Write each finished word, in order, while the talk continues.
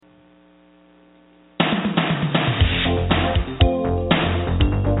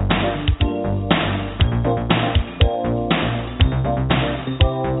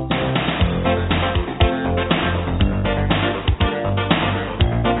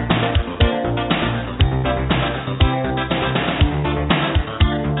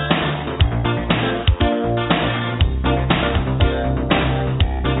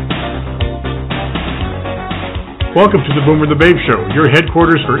Welcome to the Boomer the Babe Show, your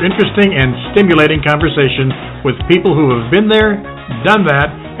headquarters for interesting and stimulating conversation with people who have been there, done that,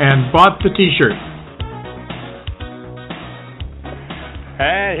 and bought the T-shirt.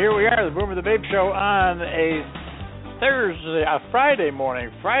 And here we are, the Boomer the Babe Show on a Friday morning,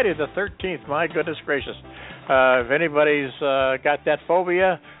 Friday the 13th. My goodness gracious. If anybody's got that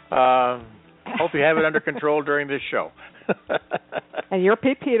phobia, hope you have it under control during this show. And you're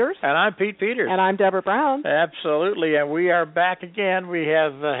Pete Peters. And I'm Pete Peters. And I'm Deborah Brown. Absolutely. And we are back again. We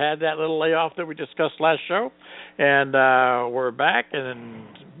have had that little layoff that we discussed last show. And we're back. And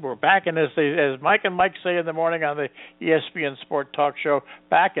as Mike and Mike say in the morning on the ESPN Sport Talk Show,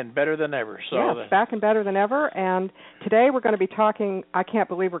 back and better than ever. So yes, back and better than ever. And today we're going to be talking, I can't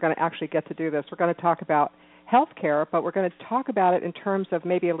believe we're going to actually get to do this. We're going to talk about healthcare, but we're going to talk about it in terms of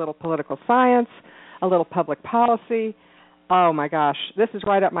maybe a little political science, a little public policy. Oh, my gosh. This is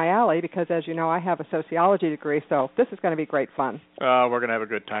right up my alley because, as you know, I have a sociology degree, so this is going to be great fun. We're going to have a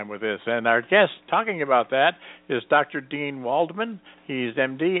good time with this. And our guest talking about that is Dr. Deane Waldman. He's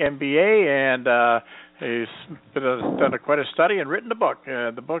MD, MBA, and he's done quite a study and written a book.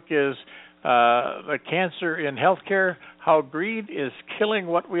 The book is The Cancer in Healthcare, How Greed is Killing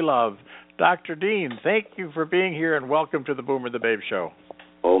What We Love. Dr. Deane, thank you for being here, and welcome to the Boomer the Babe Show.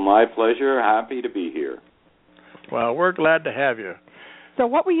 Oh, my pleasure. Happy to be here. Well, we're glad to have you. So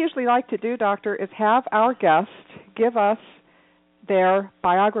what we usually like to do, Doctor, is have our guest give us their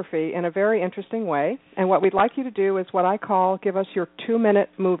biography in a very interesting way. And what we'd like you to do is what I call give us your 2-minute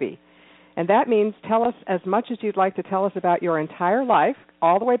movie. And that means tell us as much as you'd like to tell us about your entire life,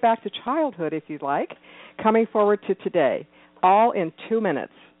 all the way back to childhood if you'd like, coming forward to today, all in 2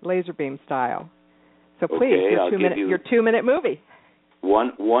 minutes, laser beam style. So please, your 2-minute movie.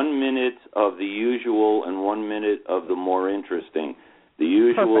 One minute of the usual and 1 minute of the more interesting. The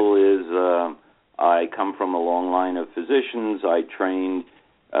usual is I come from a long line of physicians. I trained,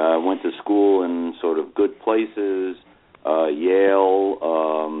 went to school in sort of good places, Yale,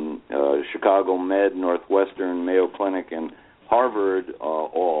 Chicago Med, Northwestern, Mayo Clinic, and Harvard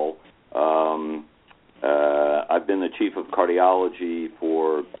all. I've been the chief of cardiology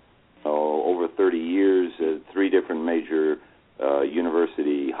for over 30 years at 3 different major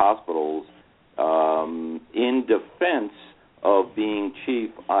university hospitals. In defense of being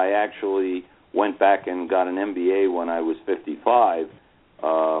chief, I actually went back and got an MBA when I was 55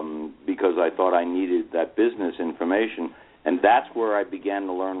 because I thought I needed that business information, and that's where I began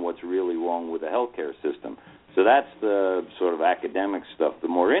to learn what's really wrong with the healthcare system. So that's the sort of academic stuff. The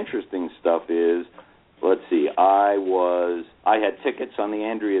more interesting stuff is, let's see, I had tickets on the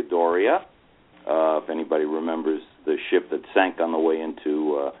Andrea Doria, if anybody remembers the ship that sank on the way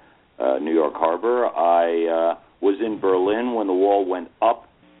into New York Harbor. I was in Berlin when the wall went up,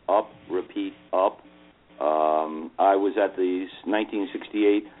 repeat, up. I was at the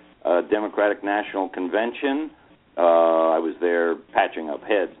 1968 Democratic National Convention. I was there patching up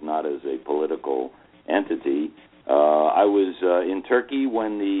heads, not as a political entity. I was in Turkey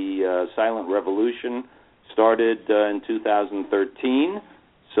when the silent revolution started in 2013.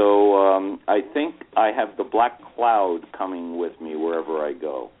 So I think I have the black cloud coming with me wherever I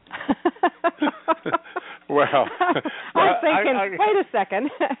go. Well, I'm thinking, wait a second.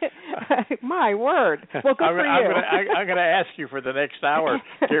 My word. Well, good for you. I'm going to ask you for the next hour,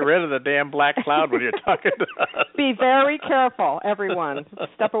 get rid of the damn black cloud when you're talking to us. Be very careful, everyone.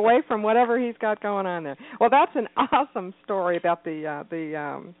 Step away from whatever he's got going on there. Well, that's an awesome story about the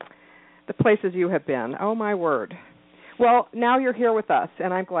places you have been. Oh, my word. Well, now you're here with us,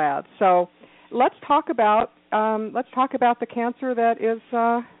 and I'm glad. So let's talk about the cancer that is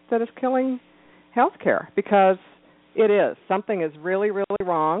killing healthcare, because it is. Something is really, really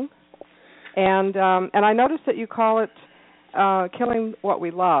wrong. And I noticed that you call it killing what we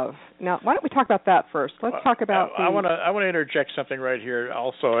love. Now, why don't we talk about that first? Let's talk about. I want to interject something right here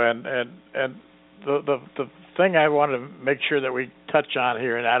also, and the thing I want to make sure that we touch on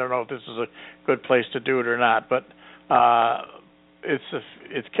here, and I don't know if this is a good place to do it or not, but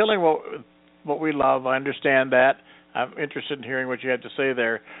it's killing what we love. I understand that. I'm interested in hearing what you had to say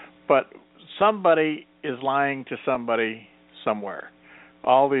there. But somebody is lying to somebody somewhere.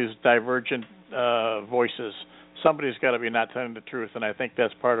 All these divergent voices. Somebody's got to be not telling the truth, and I think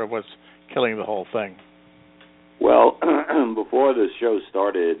that's part of what's killing the whole thing. Well, before the show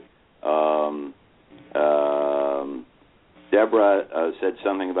started, Deborah said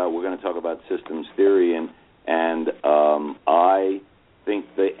something about we're going to talk about systems theory, and I think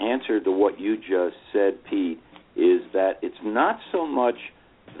the answer to what you just said, Pete, is that it's not so much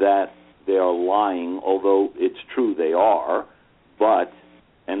that they are lying, although it's true they are,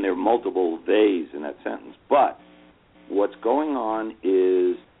 and there are multiple theys in that sentence, but what's going on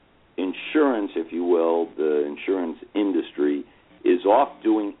is insurance, if you will, the insurance industry, is off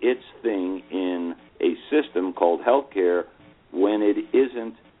doing its thing in a system called healthcare when it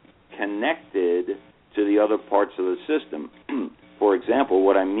isn't connected to the other parts of the system. For example,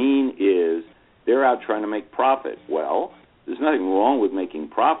 what I mean is they're out trying to make profit. Well, there's nothing wrong with making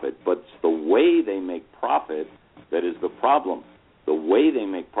profit, but it's the way they make profit that is the problem. The way they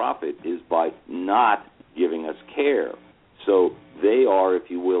make profit is by not giving us care. So they are, if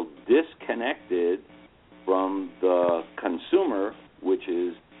you will, disconnected from the consumer, which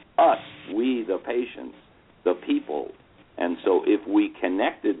is us, we the patients, the people. And so if we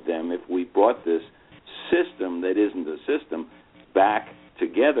connected them, if we brought this system that isn't a system back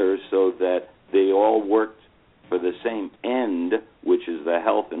together so that they all worked for the same end, which is the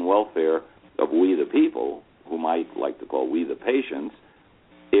health and welfare of we the people, whom I like to call we the patients,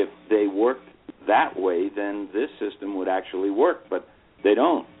 if they worked that way, then this system would actually work, but they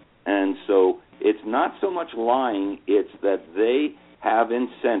don't. And so it's not so much lying, it's that they have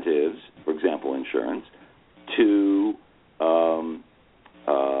incentives, for example, insurance, to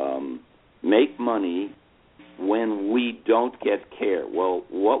make money when we don't get care. Well,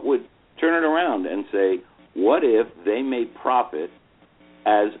 what would turn it around and say, what if they made profit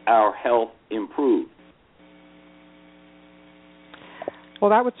as our health improved?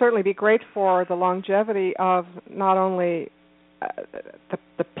 Well, that would certainly be great for the longevity of not only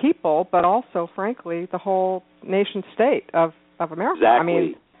the people, but also, frankly, the whole nation state of America. Exactly. I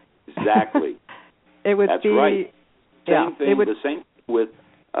mean, exactly. It would That's be right. Same thing. The same thing with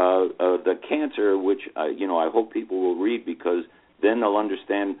the cancer, which I hope people will read, because then they'll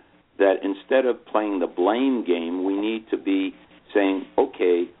understand that instead of playing the blame game, we need to be saying,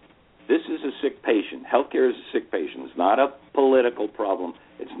 okay, this is a sick patient. Healthcare is a sick patient. It's not a political problem.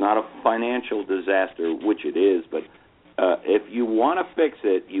 It's not a financial disaster, which it is. But if you want to fix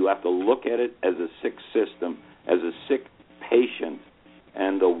it, you have to look at it as a sick system, as a sick patient.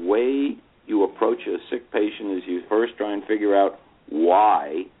 And the way you approach a sick patient is you first try and figure out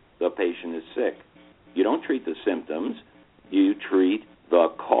why the patient is sick. You don't treat the symptoms. You treat the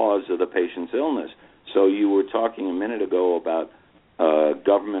cause of the patient's illness. So you were talking a minute ago about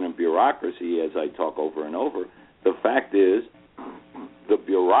government and bureaucracy, as I talk over and over. The fact is, the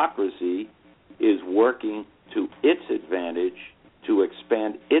bureaucracy is working to its advantage to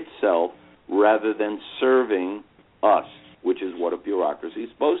expand itself rather than serving us, which is what a bureaucracy is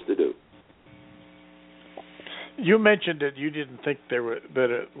supposed to do. You mentioned that you didn't think that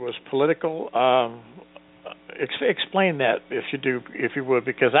it was political. Explain that, if you would,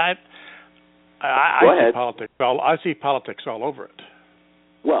 because I see politics all over it.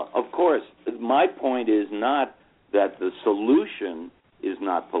 Well, of course, my point is not that the solution is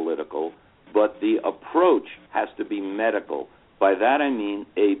not political, but the approach has to be medical. By that I mean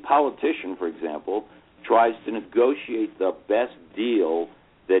a politician, for example, tries to negotiate the best deal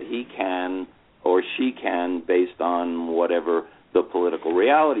that he can or she can based on whatever the political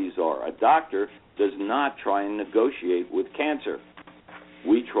realities are. A doctor does not try and negotiate with cancer.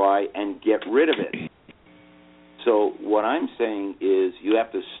 We try and get rid of it. So what I'm saying is you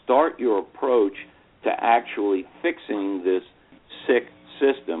have to start your approach to actually fixing this sick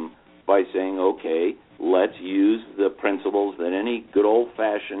system by saying, okay, let's use the principles that any good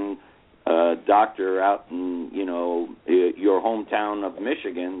old-fashioned doctor out in, your hometown of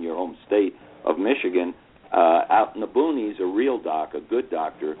Michigan, your home state of Michigan, out in the boonies, a real doc, a good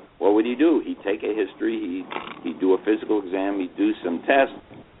doctor, what would he do? He'd take a history, he'd do a physical exam, he'd do some tests,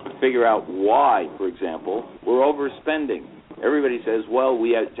 figure out why, for example, we're overspending. Everybody says, well,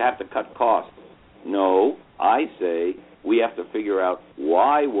 we have to cut costs. No, I say we have to figure out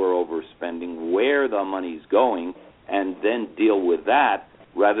why we're overspending, where the money's going, and then deal with that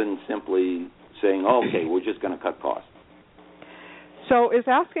rather than simply saying, okay, we're just going to cut costs. So is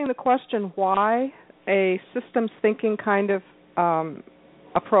asking the question why a systems thinking kind of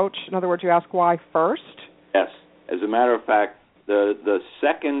approach? In other words, you ask why first? Yes. As a matter of fact, the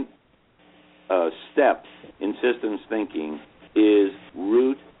second step in systems thinking is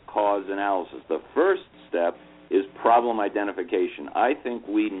root cause analysis. The first step is problem identification. I think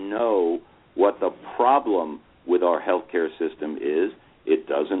we know what the problem with our healthcare system is. It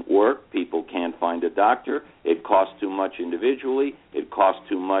doesn't work. People can't find a doctor. It costs too much individually. It costs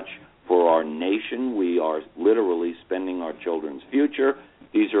too much for our nation. We are literally spending our children's future.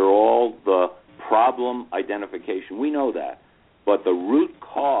 These are all the problem identification. We know that. But the root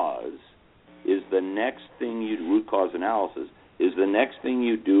cause is the next thing root cause analysis is the next thing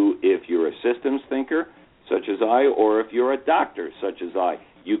you do if you're a systems thinker, such as I, or if you're a doctor, such as I.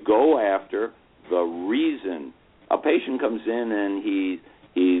 You go after the reason a patient comes in and he's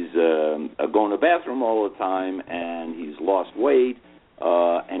going to the bathroom all the time, and he's lost weight,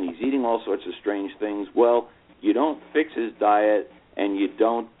 and he's eating all sorts of strange things. Well, you don't fix his diet, and you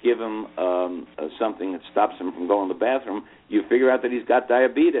don't give him something that stops him from going to the bathroom. You figure out that he's got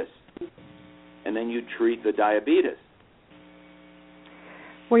diabetes, and then you treat the diabetes.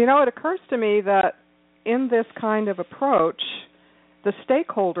 Well, it occurs to me that in this kind of approach, the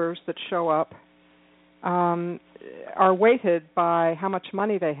stakeholders that show up are weighted by how much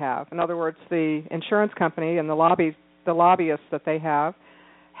money they have. In other words, the insurance company and the lobbyists that they have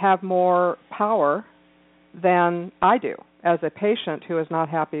more power than I do as a patient who is not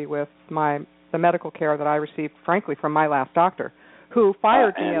happy with the medical care that I received, frankly, from my last doctor, who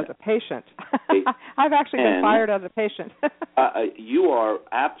fired me as a patient. I've actually been fired as a patient. You are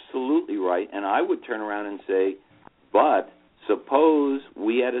absolutely right, and I would turn around and say, but suppose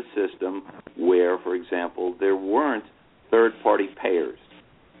we had a system where, for example, there weren't third-party payers.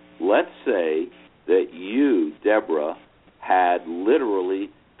 Let's say that you, Deborah, had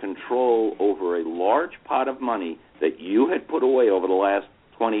literally control over a large pot of money that you had put away over the last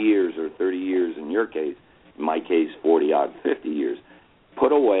 20 years or 30 years in your case, in my case 40-odd, 50 years,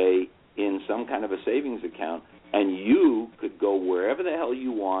 put away in some kind of a savings account, and you could go wherever the hell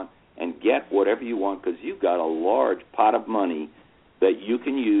you want and get whatever you want because you've got a large pot of money that you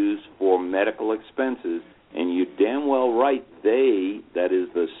can use for medical expenses, and you damn well right that is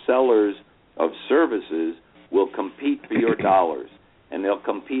the sellers of services, will compete for your dollars. And they'll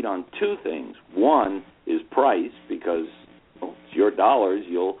compete on two things. One is price, because it's your dollars,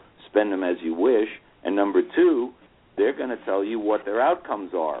 you'll spend them as you wish. And number two, they're going to tell you what their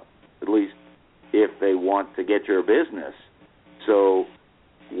outcomes are, at least if they want to get your business. So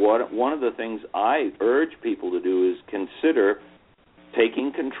one of the things I urge people to do is consider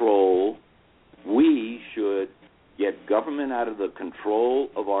taking control. We should get government out of the control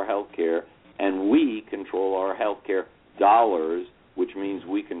of our health care, and we control our health care dollars, which means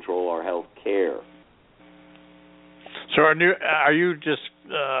we control our health care. So are you just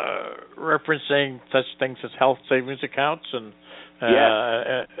referencing such things as health savings accounts and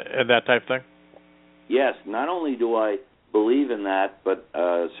that type of thing? Yes. Not only do I believe in that, but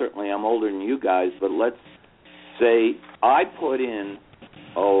certainly I'm older than you guys, but let's say I put in,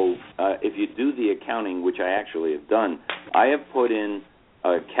 if you do the accounting, which I actually have done, I have put in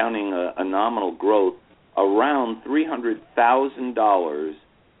accounting a nominal growth around $300,000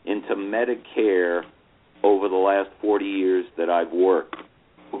 into Medicare over the last 40 years that I've worked.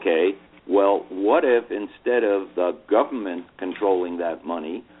 Okay, well, what if instead of the government controlling that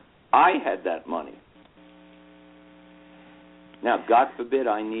money, I had that money? Now, God forbid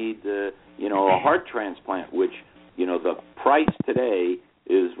I need, a heart transplant, which, the price today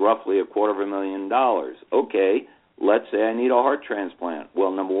is roughly $250,000. Okay, let's say I need a heart transplant.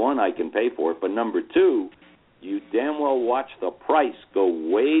 Well, number one, I can pay for it, but number two, you damn well watch the price go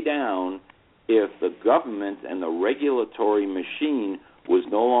way down if the government and the regulatory machine was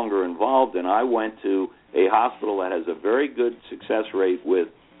no longer involved, and I went to a hospital that has a very good success rate with,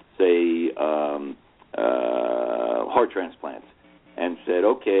 say, heart transplants, and said,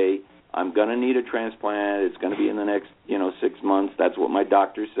 okay, I'm going to need a transplant. It's going to be in the next, 6 months. That's what my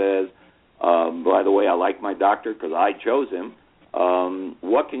doctor says. By the way, I like my doctor because I chose him.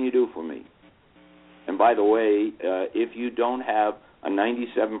 What can you do for me? And by the way, if you don't have a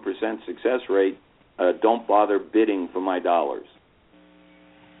 97% success rate, don't bother bidding for my dollars.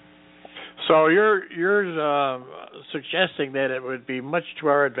 So you're suggesting that it would be much to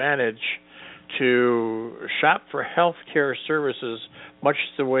our advantage to shop for health care services much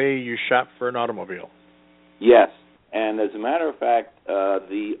the way you shop for an automobile. Yes, and as a matter of fact,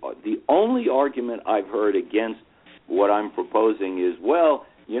 the only argument I've heard against what I'm proposing is, well,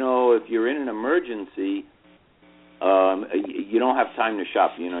 if you're in an emergency, you don't have time to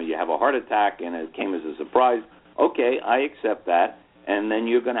shop. You have a heart attack and it came as a surprise. Okay, I accept that, and then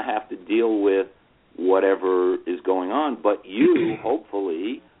you're going to have to deal with whatever is going on. But you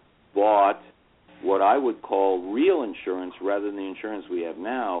hopefully bought what I would call real insurance rather than the insurance we have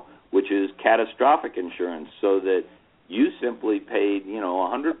now, which is catastrophic insurance, so that you simply paid,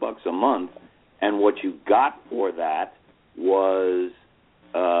 $100 a month, and what you got for that was,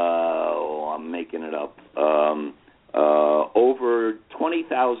 I'm making it up, over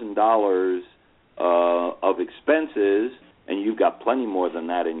 $20,000 of expenses, and you've got plenty more than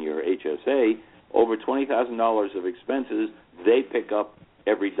that in your HSA, over $20,000 of expenses, they pick up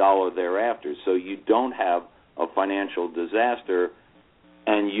every dollar thereafter. So you don't have a financial disaster,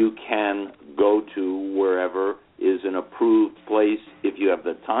 and you can go to wherever is an approved place if you have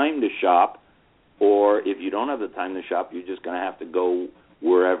the time to shop or if you don't have the time to shop, you're just going to have to go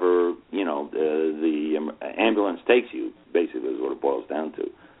wherever, the ambulance takes you, basically is what it boils down to.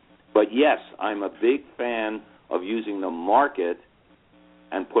 But yes, I'm a big fan of using the market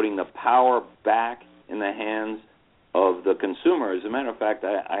and putting the power back in the hands of the consumer. As a matter of fact,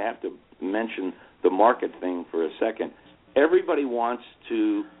 I have to mention the market thing for a second. Everybody wants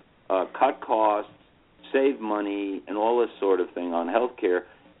to cut costs, save money, and all this sort of thing on health care,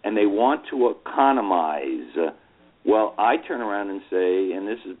 and they want to economize. Well, I turn around and say, and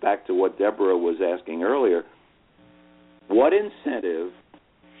this is back to what Deborah was asking earlier, what incentive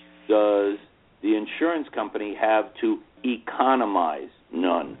does the insurance company have to economize?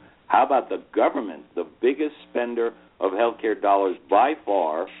 None. How about the government, the biggest spender of healthcare dollars by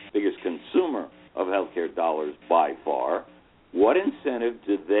far, biggest consumer of healthcare dollars by far? What incentive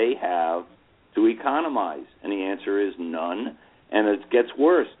do they have to economize? And the answer is none. And it gets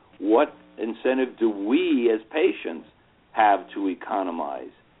worse. What incentive do we as patients have to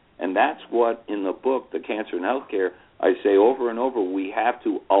economize? And that's what in the book, The Cancer in Healthcare, I say over and over, we have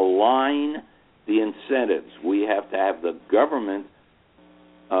to align the incentives. We have to have the government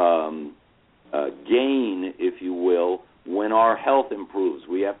gain, if you will, when our health improves.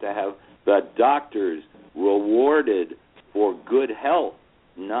 We have to have the doctors rewarded for good health,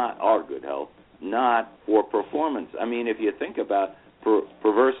 not our good health, not for performance. I mean, if you think about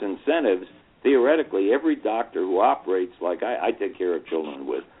perverse incentives, theoretically, every doctor who operates, like I take care of children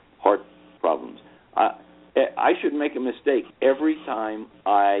with heart problems, I should make a mistake every time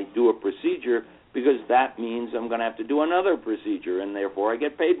I do a procedure, because that means I'm going to have to do another procedure, and therefore I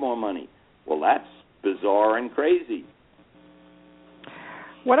get paid more money. Well, that's bizarre and crazy.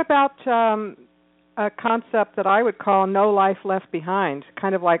 What about a concept that I would call no life left behind,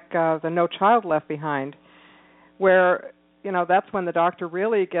 kind of like the no child left behind, where, that's when the doctor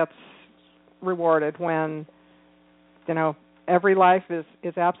really gets rewarded, when, every life is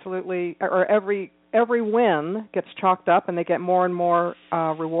absolutely, or every win gets chalked up, and they get more and more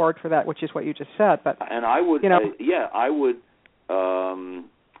reward for that, which is what you just said. But and I would, I would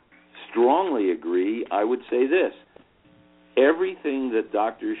strongly agree. I would say this: everything that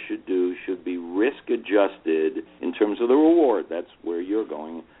doctors should do should be risk adjusted in terms of the reward. That's where you're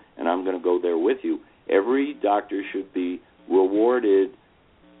going, and I'm going to go there with you. Every doctor should be rewarded.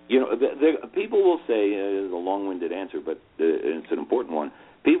 People will say, it's a long-winded answer, but it's an important one.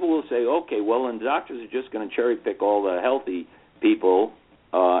 People will say, okay, well, and doctors are just going to cherry-pick all the healthy people,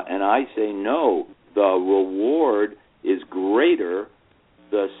 and I say no. The reward is greater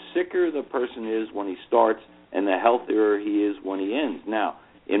the sicker the person is when he starts and the healthier he is when he ends. Now,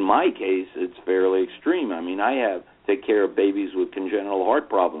 in my case, it's fairly extreme. I mean, I take care of babies with congenital heart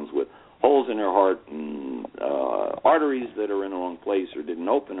problems, with holes in their heart and arteries that are in the wrong place or didn't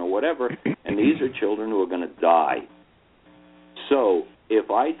open or whatever, and these are children who are going to die. So if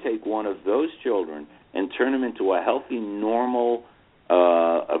I take one of those children and turn them into a healthy, normal,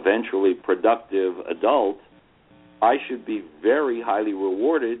 eventually productive adult, I should be very highly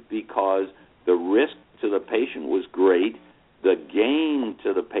rewarded, because the risk to the patient was great, the gain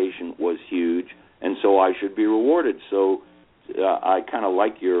to the patient was huge, and so I should be rewarded. So I kind of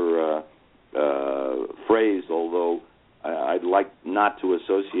like your phrase, although I'd like not to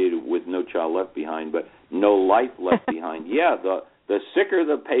associate it with No Child Left Behind, but No Life Left Behind. Yeah, the sicker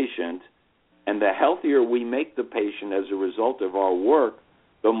the patient and the healthier we make the patient as a result of our work,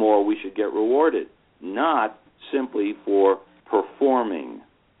 the more we should get rewarded, not simply for performing.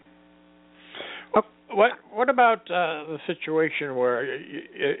 What about the situation where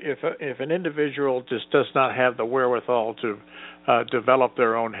if an individual just does not have the wherewithal to develop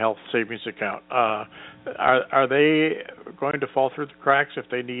their own health savings account, are they going to fall through the cracks if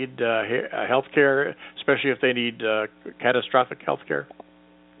they need health care, especially if they need catastrophic health care?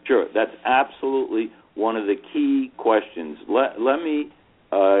 Sure, that's absolutely one of the key questions. Let me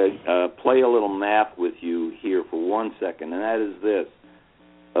play a little math with you here for 1 second, and that is this.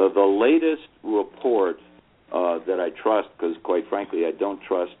 The latest report that I trust, because quite frankly I don't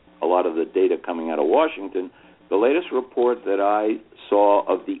trust a lot of the data coming out of Washington, the latest report that I saw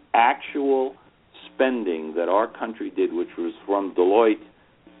of the actual spending that our country did, which was from Deloitte,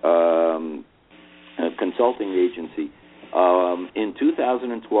 a consulting agency, in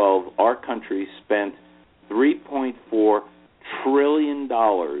 2012 our country spent $3.4 trillion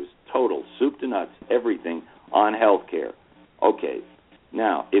total, soup to nuts, everything, on health care. Okay.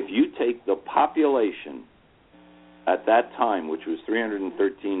 Now, if you take the population at that time, which was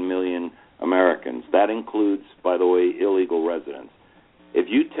 313 million Americans, that includes, by the way, illegal residents. If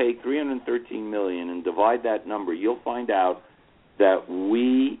you take 313 million and divide that number, you'll find out that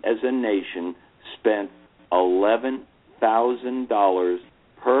we as a nation spent $11,000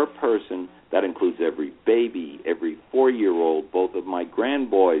 per person. That includes every baby, every 4-year-old, both of my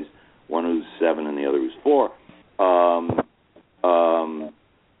grandboys, one who's 7 and the other who's 4.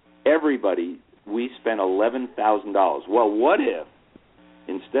 Everybody, we spent $11,000. Well, what if,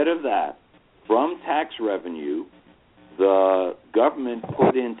 instead of that, from tax revenue, the government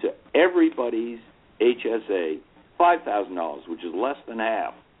put into everybody's HSA $5,000, which is less than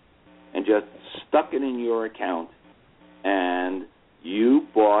half, and just stuck it in your account, and you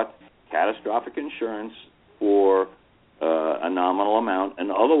bought catastrophic insurance for a nominal amount,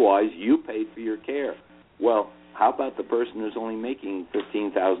 and otherwise you paid for your care. Well, how about the person who's only making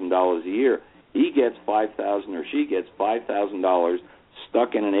 $15,000 a year? He gets $5,000 or she gets $5,000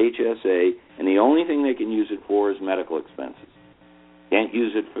 stuck in an HSA, and the only thing they can use it for is medical expenses. Can't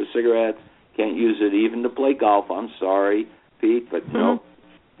use it for cigarettes. Can't use it even to play golf. I'm sorry, Pete, but no,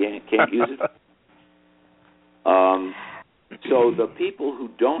 can't use it. So the people who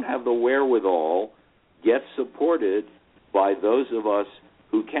don't have the wherewithal get supported by those of us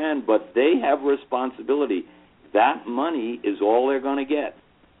who can, but they have responsibility. That money is all they're going to get.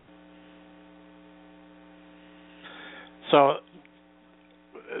 So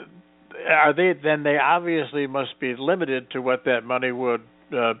are they? Then they obviously must be limited to what that money would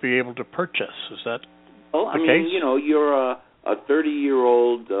be able to purchase. Is that the case? You're a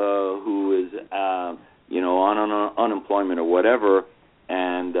 30-year-old who is, on unemployment or whatever,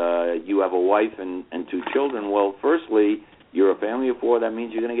 and you have a wife and 2 children. Well, firstly, you're a family of 4. That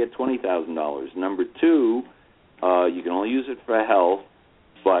means you're going to get $20,000. Number 2, you can only use it for health,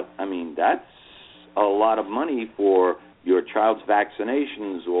 but, that's a lot of money for your child's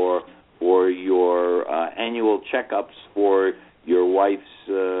vaccinations or for your annual checkups for your wife's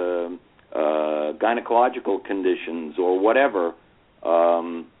gynecological conditions or whatever.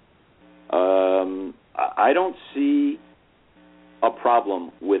 I don't see a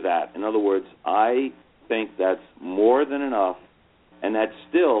problem with that. In other words, I think that's more than enough, and that's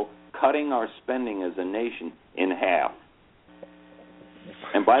still cutting our spending as a nation in half.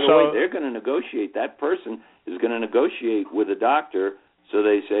 And by the way, they're going to negotiate. That person is going to negotiate with a doctor. So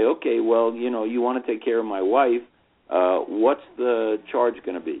they say, okay, well, you want to take care of my wife. What's the charge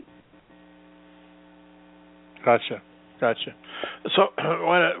going to be? Gotcha. So,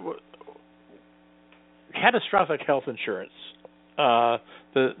 catastrophic health insurance. Now,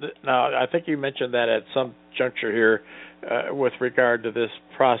 I think you mentioned that at some juncture here with regard to this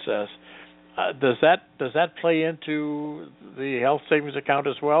process. Does that play into the health savings account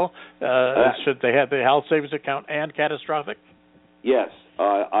as well? Should they have the health savings account and catastrophic? Yes,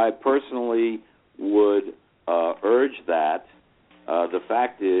 I personally would urge that. The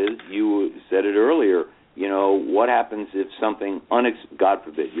fact is, you said it earlier, what happens if something, God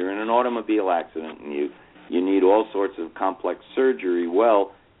forbid, you're in an automobile accident and you need all sorts of complex surgery.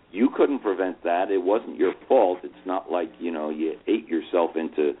 Well, you couldn't prevent that. It wasn't your fault. It's not like, you ate yourself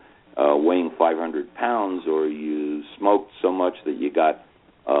into weighing 500 pounds or you smoked so much that you got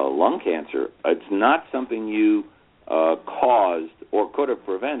lung cancer. It's not something you caused or could have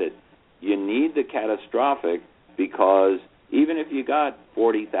prevented. You need the catastrophic because even if you got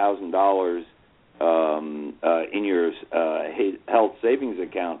 $40,000 in your health savings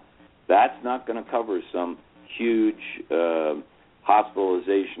account, that's not going to cover some huge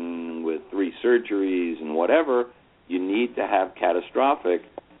hospitalization with 3 surgeries and whatever. You need to have catastrophic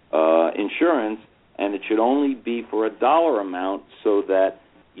insurance, and it should only be for a dollar amount so that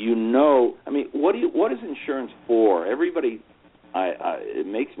what is insurance for? Everybody, it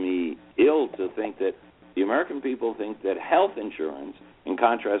makes me ill to think that the American people think that health insurance, in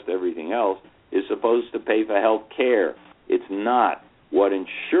contrast to everything else, is supposed to pay for health care. It's not. What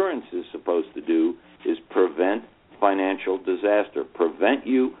insurance is supposed to do is prevent financial disaster, prevent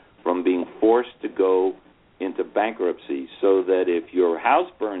you from being forced to go into bankruptcy so that if your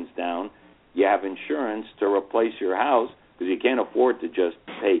house burns down, you have insurance to replace your house because you can't afford to just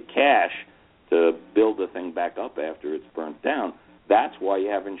pay cash to build the thing back up after it's burnt down. That's why you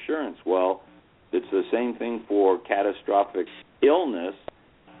have insurance. Well, it's the same thing for catastrophic illness.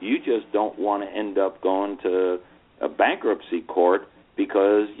 You just don't want to end up going to a bankruptcy court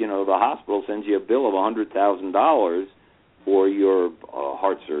because, the hospital sends you a bill of $100,000 for your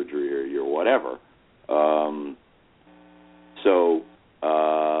heart surgery or your whatever.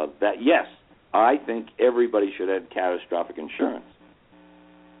 Yes, I think everybody should have catastrophic insurance.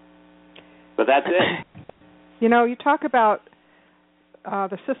 But that's it. You talk about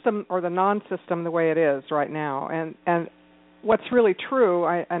the system or the non-system the way it is right now, and what's really true,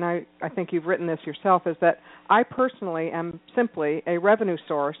 I think you've written this yourself, is that I personally am simply a revenue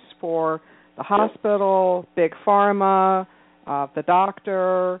source for the hospital, big pharma, the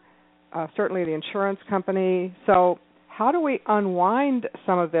doctor, certainly the insurance company. So how do we unwind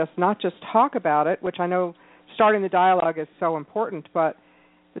some of this, not just talk about it, which I know starting the dialogue is so important, but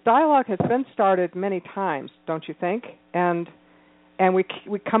the dialogue has been started many times, don't you think? And we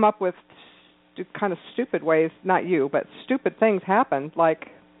come up with kind of stupid ways, not you, but stupid things happen, like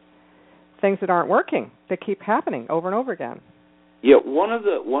things that aren't working. They keep happening over and over again. Yeah, one of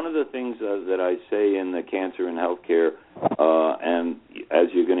the things that I say in the Cancer and Healthcare, and as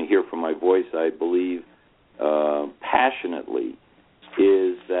you're going to hear from my voice, I believe passionately,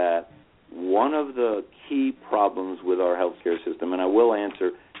 is that one of the key problems with our healthcare system, and I will answer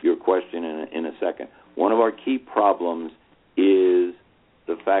your question in a second, one of our key problems is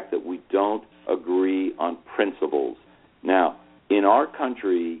the fact that we don't agree on principles. Now, in our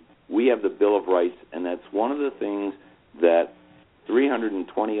country, we have the Bill of Rights, and that's one of the things that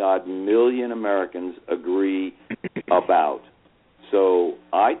 320-odd million Americans agree about. So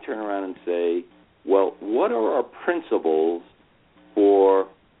I turn around and say, well, what are our principles for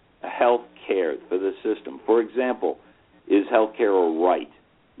health care, for the system? For example, is health care a right?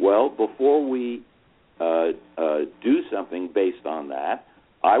 Well, before we do something based on that,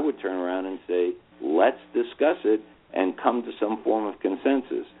 I would turn around and say, let's discuss it and come to some form of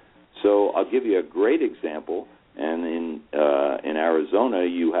consensus. So I'll give you a great example. And in Arizona,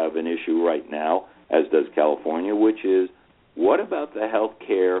 you have an issue right now, as does California, which is, what about the health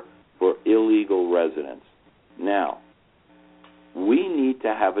care for illegal residents? Now, we need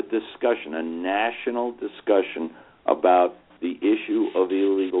to have a discussion, a national discussion about the issue of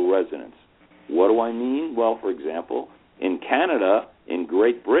illegal residents. What do I mean? Well, for example, in Canada, in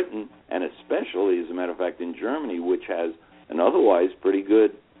Great Britain, and especially, as a matter of fact, in Germany, which has an otherwise pretty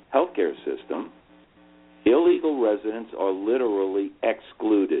good healthcare system, illegal residents are literally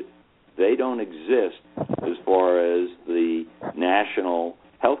excluded. They don't exist as far as the national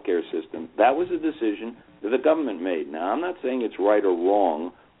healthcare system. That was a decision that the government made. Now, I'm not saying it's right or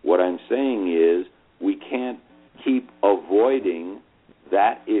wrong. What I'm saying is we can't keep avoiding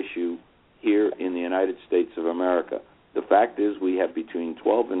that issue here in the United States of America. The fact is we have between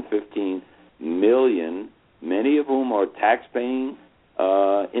 12 and 15 million, many of whom are tax-paying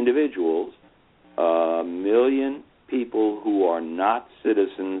individuals, million people who are not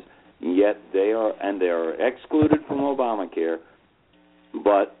citizens, yet they are excluded from Obamacare,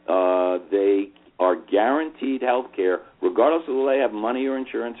 but they are guaranteed health care, regardless of whether they have money or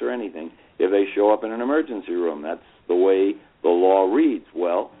insurance or anything, if they show up in an emergency room. That's the way the law reads.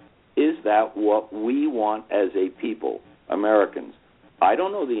 Well, is that what we want as a people, Americans? I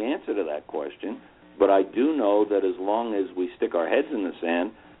don't know the answer to that question, but I do know that as long as we stick our heads in the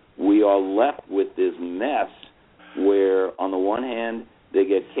sand, we are left with this mess where, on the one hand, they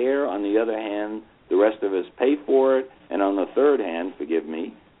get care, on the other hand, the rest of us pay for it, and on the third hand, forgive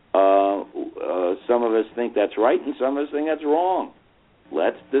me, some of us think that's right and some of us think that's wrong.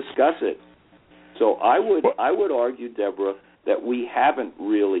 Let's discuss it. So I would argue, Deborah, that we haven't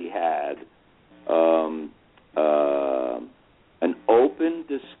really had an open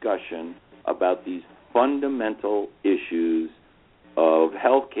discussion about these fundamental issues of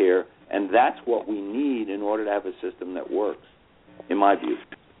health care, and that's what we need in order to have a system that works, in my view.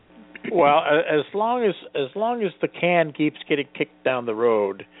 Well, as long as the can keeps getting kicked down the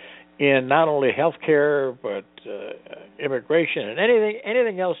road in not only health care but immigration and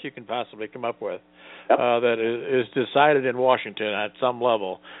anything else you can possibly come up with, yep, that is decided in Washington at some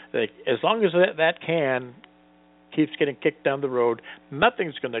level, as long as that can keeps getting kicked down the road,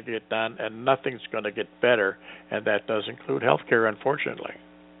 nothing's going to get done and nothing's going to get better, and that does include health care, unfortunately.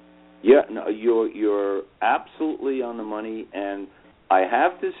 Yeah, no, you're absolutely on the money, and I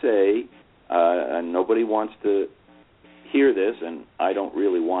have to say, and nobody wants to hear this, and I don't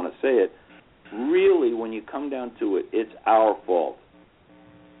really want to say it, really, when you come down to it, it's our fault.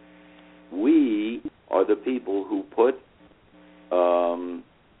 We are the people who put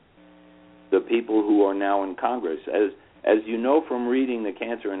the people who are now in Congress. As you know from reading the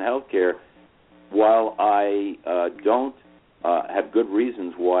Cancer and Healthcare, while I don't have good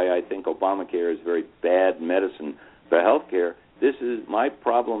reasons why I think Obamacare is very bad medicine for healthcare, my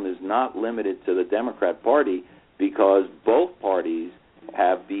problem is not limited to the Democrat Party, because both parties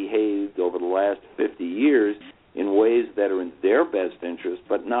have behaved over the last 50 years in ways that are in their best interest,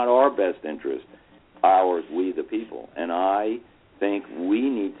 but not our best interest, ours, we the people. And I think we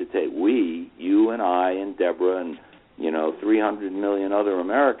need to take, you and I and Deborah and 300 million other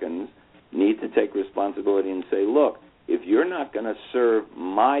Americans need to take responsibility and say, look, if you're not going to serve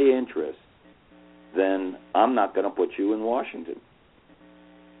my interests, then I'm not going to put you in Washington.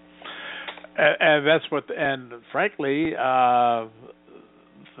 And that's what, and frankly,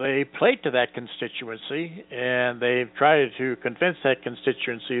 they play to that constituency, and they try to convince that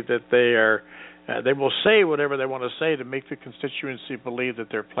constituency that they will say whatever they want to say to make the constituency believe that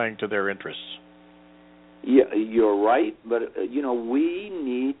they're playing to their interests. Yeah, you're right, but we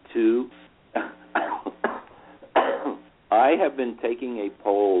need to. I have been taking a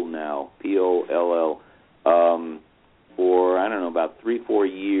poll now, POLL, for I don't know about 3-4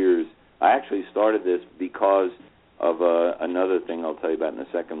 years. I actually started this because of another thing I'll tell you about in a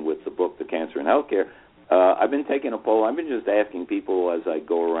second with the book, The Cancer in Healthcare. I've been taking a poll. I've been just asking people as I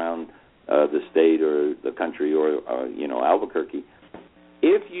go around the state or the country or Albuquerque,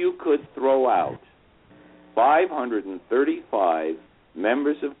 if you could throw out 535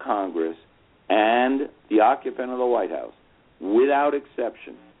 members of Congress and the occupant of the White House, without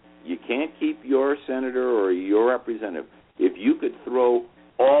exception, you can't keep your senator or your representative. If you could throw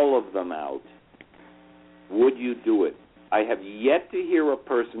all of them out, would you do it? I have yet to hear a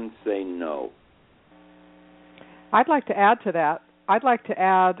person say no. I'd like to add to that. I'd like to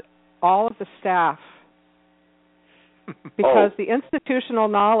add all of the staff, because the institutional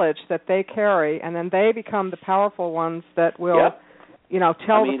knowledge that they carry, and then they become the powerful ones that will,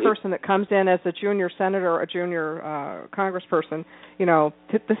 tell the person that comes in as a junior senator or a junior congressperson,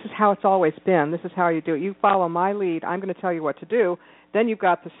 this is how it's always been. This is how you do it. You follow my lead. I'm going to tell you what to do. Then you've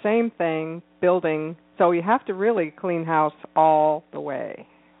got the same thing building. So you have to really clean house all the way.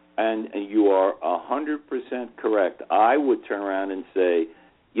 And you are 100% correct. I would turn around and say,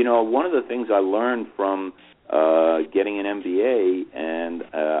 one of the things I learned from getting an MBA, and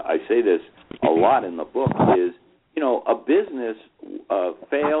I say this a lot in the book, is, a business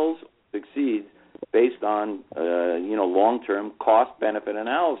fails, succeeds based on, long-term cost-benefit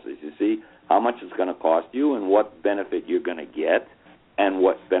analysis. You see how much it's going to cost you and what benefit you're going to get and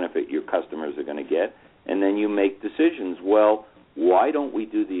what benefit your customers are going to get, and then you make decisions. Well, why don't we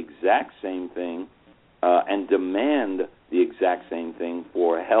do the exact same thing and demand the exact same thing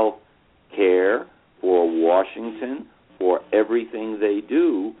for health care, for Washington, for everything they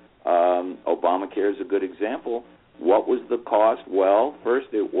do? Obamacare is a good example. What was the cost? Well, first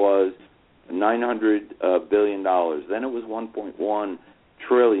it was $900 billion. Then it was $1.1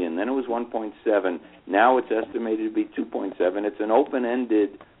 trillion. Then it was $1.7. Now it's estimated to be $2.7. It's an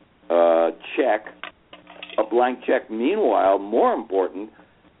open-ended check, a blank check. Meanwhile, more important,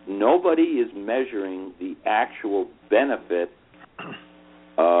 nobody is measuring the actual benefit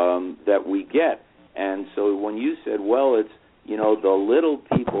that we get. And so when you said, well, it's, the little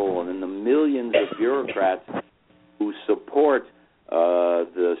people and the millions of bureaucrats who support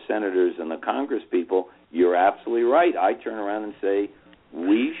the senators and the Congress people, you're absolutely right. I turn around and say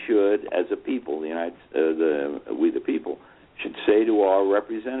we should, as a people, we the people, should say to our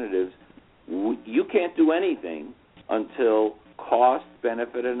representatives, you can't do anything until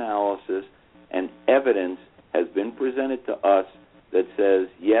cost-benefit analysis and evidence has been presented to us that says,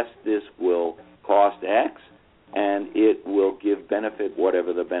 yes, this will cost X, and it will give benefit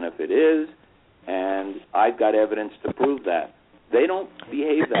whatever the benefit is, and I've got evidence to prove that. They don't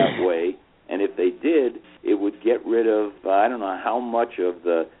behave that way, and if they did, it would get rid of, I don't know how much of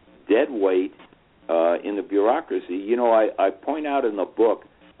the dead weight in the bureaucracy. I point out in the book,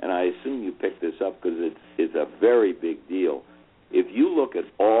 and I assume you picked this up because it's a very big deal. If you look at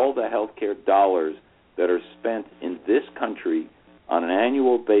all the healthcare dollars that are spent in this country on an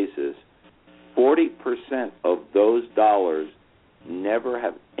annual basis, 40% of those dollars never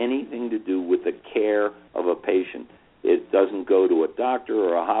have anything to do with the care of a patient. It doesn't go to a doctor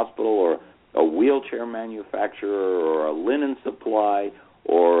or a hospital or a wheelchair manufacturer or a linen supply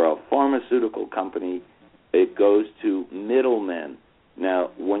or a pharmaceutical company. It goes to middlemen.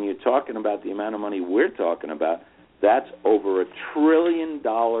 Now, when you're talking about the amount of money we're talking about, that's over $1 trillion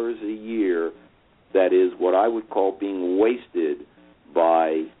a year that is what I would call being wasted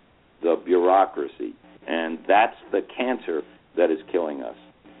by the bureaucracy. And that's the cancer that is killing us.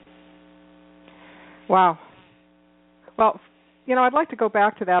 Wow. Well, I'd like to go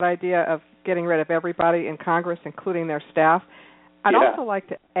back to that idea of getting rid of everybody in Congress, including their staff. I'd also like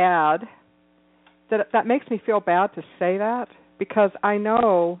to add that makes me feel bad to say that, because I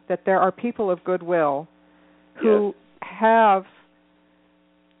know that there are people of goodwill who have,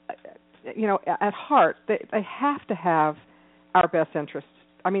 at heart, they have to have our best interests.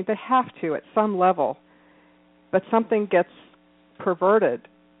 I mean, they have to at some level, but something gets perverted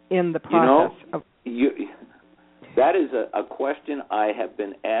in the process. That is a question I have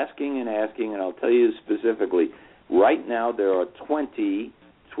been asking, and I'll tell you specifically. Right now there are 20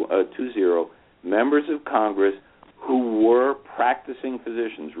 members of Congress who were practicing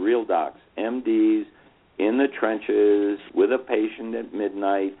physicians, real docs, MDs, in the trenches with a patient at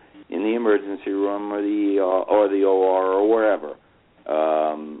midnight in the emergency room or the OR or wherever.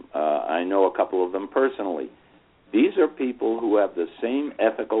 I know a couple of them personally. These are people who have the same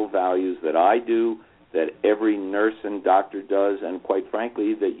ethical values that I do, that every nurse and doctor does, and quite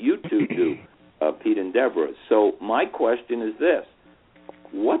frankly, that you two do, Pete and Deborah. So my question is this.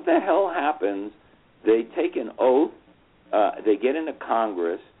 What the hell happens? They take an oath, they get into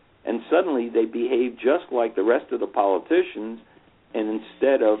Congress, and suddenly they behave just like the rest of the politicians, and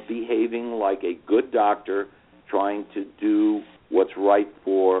instead of behaving like a good doctor trying to do what's right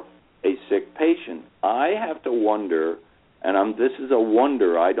for a sick patient. I have to wonder, and this is a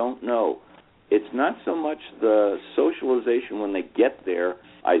wonder, I don't know. It's not so much the socialization when they get there,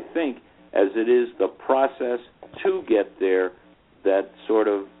 I think, as it is the process to get there that sort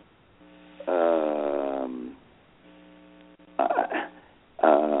of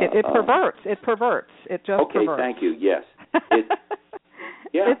it perverts. It perverts. It just okay, perverts. Thank you. Yes.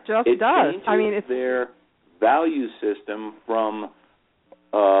 It just it does. Changes I mean, it's their value system from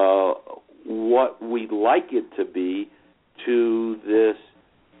what we'd like it to be to this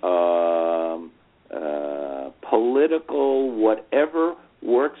political whatever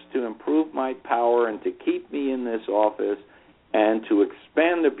works to improve my power and to keep me in this office and to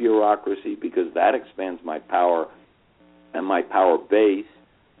expand the bureaucracy because that expands my power and my power base.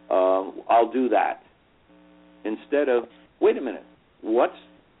 I'll do that. Instead of, wait a minute, what's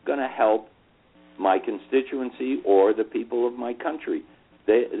going to help my constituency or the people of my country?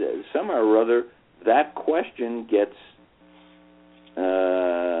 Somehow or other, that question gets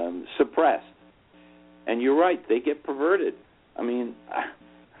suppressed. And you're right, they get perverted. I mean,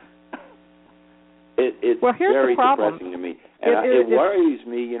 it's very depressing to me. And it worries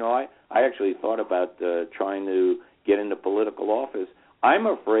me. You know, I actually thought about trying to get into political office. I'm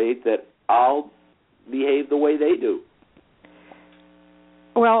afraid that I'll behave the way they do.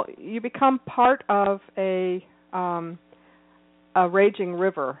 Well, you become part of a raging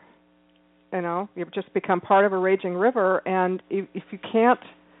river. You know, you just become part of a raging river, and if you can't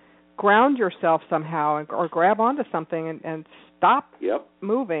ground yourself somehow or grab onto something and stop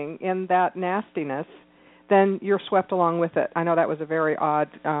moving in that nastiness, then you're swept along with it. I know that was a very odd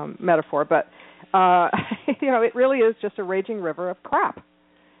metaphor, but you know, it really is just a raging river of crap,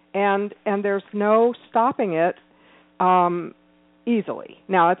 and there's no stopping it easily.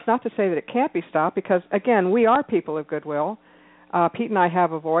 Now, it's not to say that it can't be stopped because, again, we are people of goodwill. Pete and I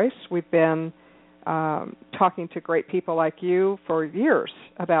have a voice. We've been talking to great people like you for years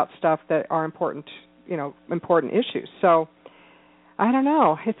about stuff that are important, you know, important issues. So I don't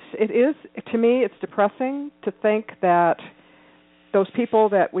know. It is to me, it's depressing to think that those people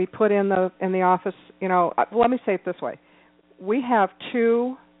that we put in the office, you know, let me say it this way. We have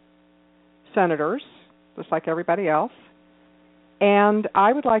 2 senators, just like everybody else, and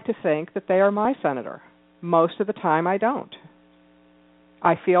I would like to think that they are my senator. Most of the time I don't.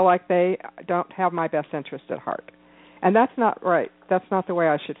 I feel like they don't have my best interest at heart. And that's not right. That's not the way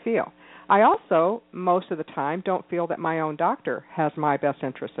I should feel. I also, most of the time, don't feel that my own doctor has my best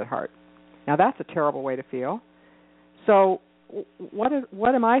interest at heart. Now, that's a terrible way to feel. So what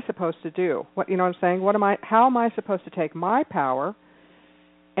am I supposed to do? You know what I'm saying? How am I supposed to take my power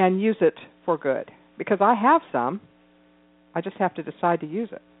and use it for good? Because I have some. I just have to decide to use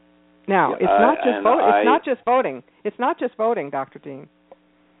it. Now, it's not just voting. It's not just voting, Dr. Deane.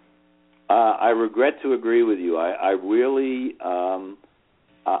 I regret to agree with you. I really,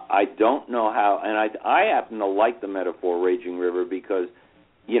 I don't know how, and I happen to like the metaphor raging river because,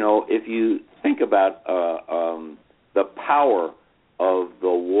 you know, if you think about the power of the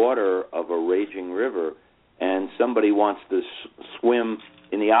water of a raging river and somebody wants to swim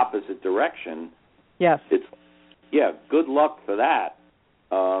in the opposite direction, yes, good luck for that.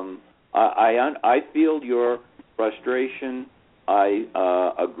 I feel your frustration.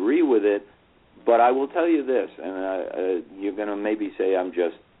 I agree with it, but I will tell you this, and you're going to maybe say I'm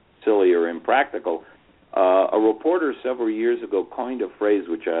just silly or impractical. A reporter several years ago coined a phrase,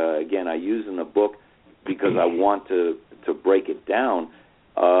 which, again, I use in the book because I want to break it down.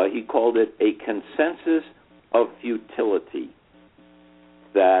 He called it a consensus of futility,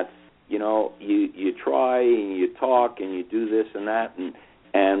 that, you know, you try and you talk and you do this and that,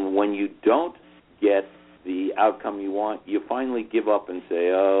 and when you don't get the outcome you want, you finally give up and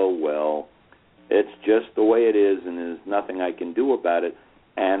say, oh, well, it's just the way it is and there's nothing I can do about it.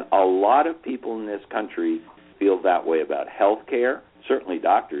 And a lot of people in this country feel that way about health care. Certainly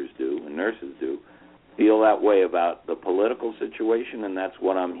doctors do and nurses do. Feel that way about the political situation, and that's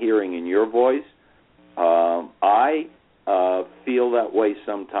what I'm hearing in your voice. I feel that way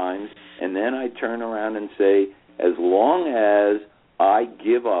sometimes, and then I turn around and say, as long as I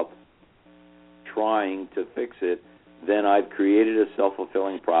give up trying to fix it, then I've created a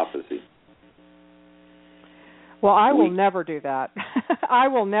self-fulfilling prophecy. Well, I will never do that. I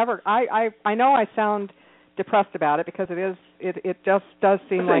will never. I know I sound depressed about it because it just does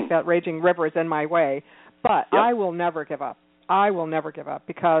seem like that raging river is in my way, but I will never give up. I will never give up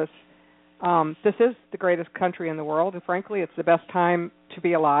because this is the greatest country in the world, and frankly, it's the best time to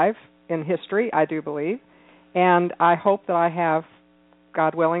be alive in history, I do believe. And I hope that I have,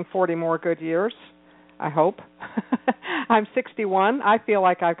 God willing, 40 more good years. I hope. I'm 61. I feel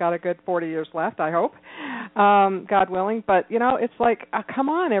like I've got a good 40 years left, I hope, God willing. But, it's like, come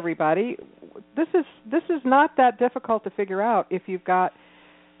on, everybody. This is not that difficult to figure out if you've got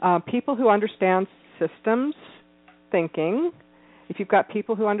people who understand systems thinking, if you've got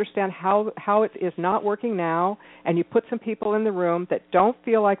people who understand how it is not working now, and you put some people in the room that don't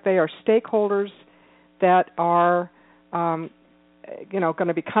feel like they are stakeholders that are going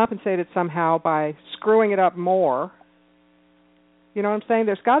to be compensated somehow by screwing it up more. You know what I'm saying?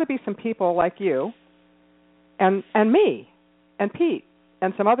 There's got to be some people like you and me and Pete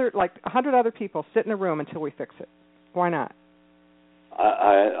and some other, like 100 other people sit in a room until we fix it. Why not?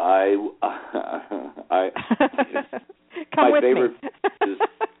 I Come my with favorite me. is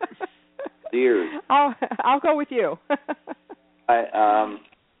Sears. I'll go with you.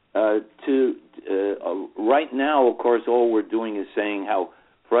 Right now, of course, all we're doing is saying how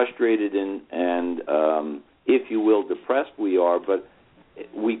frustrated and if you will, depressed we are. But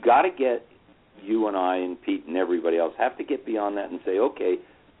we got to get, you and I and Pete and everybody else have to get beyond that and say, okay,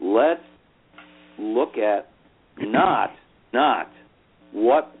 let's look at not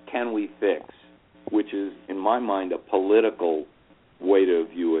what can we fix, which is, in my mind, a political way to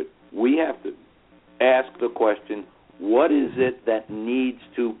view it. We have to ask the question, what is it that needs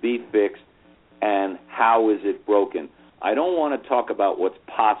to be fixed and how is it broken? I don't want to talk about what's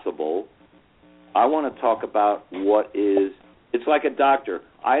possible. I want to talk about what is. It's like a doctor.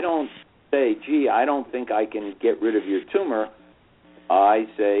 I don't say, gee, I don't think I can get rid of your tumor. I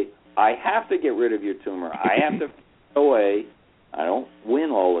say, I have to get rid of your tumor. I have to fix it away. I don't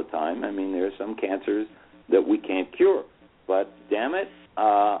win all the time. I mean, there are some cancers that we can't cure. But, damn it,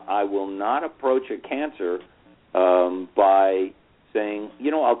 I will not approach a cancer by saying,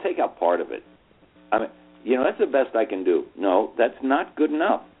 I'll take out part of it. I mean, that's the best I can do. No, that's not good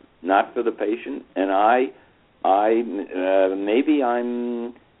enough. Not for the patient. And maybe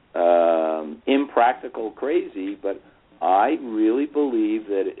I'm impractical crazy, but I really believe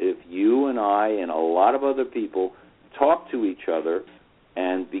that if you and I and a lot of other people talk to each other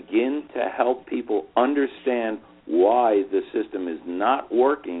and begin to help people understand why the system is not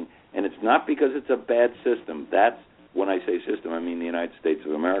working, and it's not because it's a bad system. That's, when I say system, I mean the United States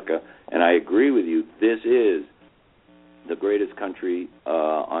of America, and I agree with you. This is the greatest country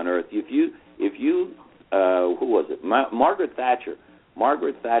on earth. If you who was it? Margaret Thatcher.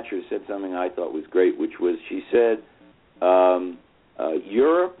 Margaret Thatcher said something I thought was great, which was, she said,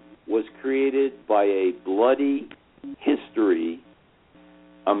 Europe was created by a bloody history.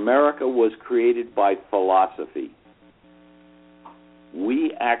 America was created by philosophy.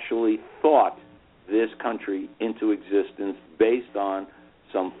 We actually thought this country into existence based on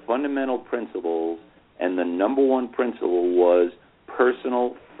some fundamental principles, and the number one principle was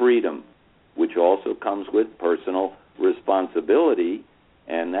personal freedom, which also comes with personal responsibility,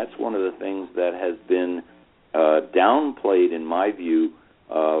 and that's one of the things that has been downplayed, in my view,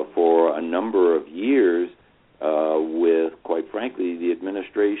 for a number of years, with, quite frankly, the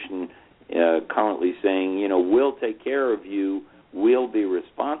administration currently saying, we'll take care of you, we'll be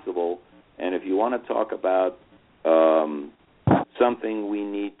responsible. And if you want to talk about something we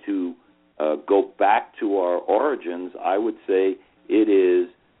need to go back to our origins, I would say it is,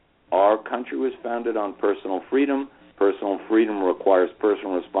 our country was founded on personal freedom. Personal freedom requires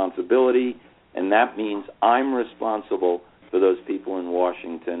personal responsibility, and that means I'm responsible for those people in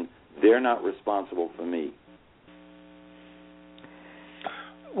Washington. They're not responsible for me.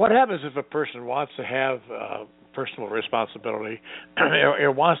 What happens if a person wants to have personal responsibility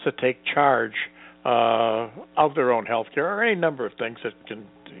or wants to take charge of their own health care, or any number of things that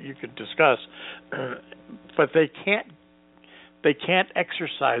you could discuss, but they can't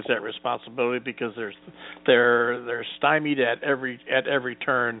exercise that responsibility because they're stymied at every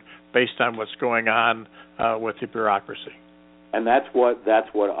turn based on what's going on with the bureaucracy? And that's what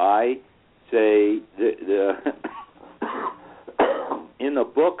I say. In the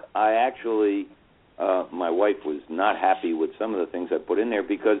book, I actually, my wife was not happy with some of the things I put in there,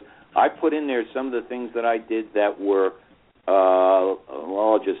 because I put in there some of the things that I did that were,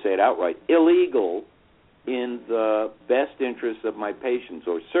 I'll just say it outright, illegal in the best interests of my patients,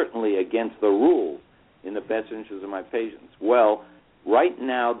 or certainly against the rules in the best interests of my patients. Well, right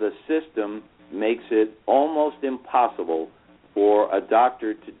now the system makes it almost impossible for a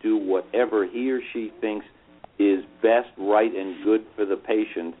doctor to do whatever he or she thinks is best, right, and good for the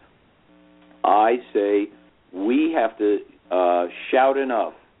patient. I say we have to shout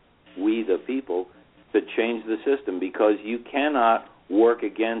enough, we the people, to change the system, because you cannot work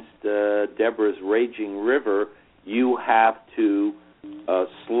against Deborah's raging river. You have to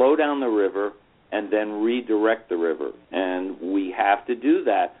slow down the river and then redirect the river, and we have to do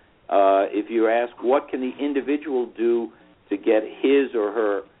that. If you ask what can the individual do to get his or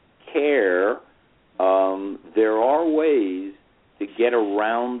her care, there are ways to get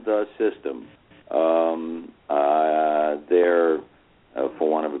around the system. They're, for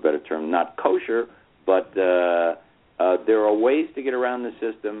want of a better term, not kosher, but there are ways to get around the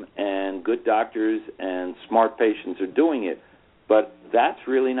system, and good doctors and smart patients are doing it. But that's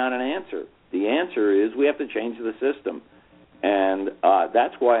really not an answer. The answer is we have to change the system. And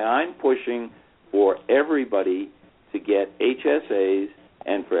that's why I'm pushing for everybody to get HSAs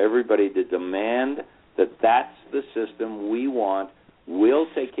and for everybody to demand that that's the system we want. We'll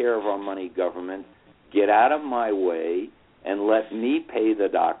take care of our money, government. Get out of my way and let me pay the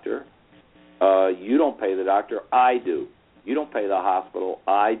doctor. You don't pay the doctor, I do. You don't pay the hospital,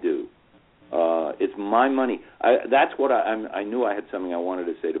 I do. It's my money. That's what I knew I had something I wanted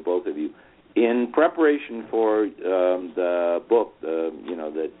to say to both of you. In preparation for the book,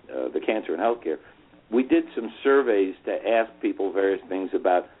 the Cancer and Healthcare, we did some surveys to ask people various things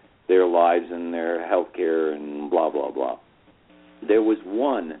about their lives and their health care and blah, blah, blah. There was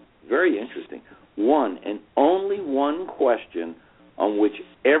one, very interesting, one and only one question on which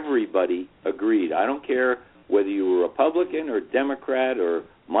everybody agreed. I don't care whether you were Republican or Democrat or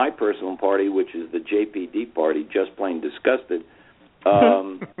my personal party, which is the JPD party, just plain disgusted.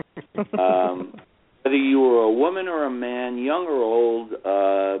 Whether you were a woman or a man, young or old,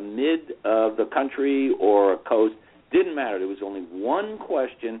 mid of the country or a coast, didn't matter. There was only one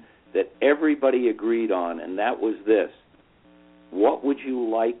question that everybody agreed on, and that was this: what would you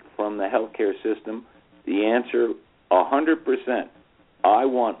like from the healthcare system? The answer, 100%. I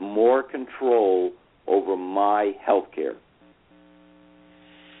want more control over my healthcare.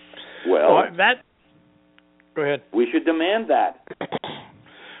 Well, go ahead. We should demand that.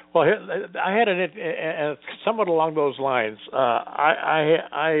 Well, I had somewhat along those lines.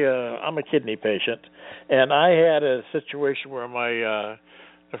 I'm a kidney patient, and I had a situation where my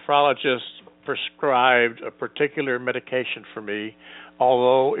nephrologist prescribed a particular medication for me,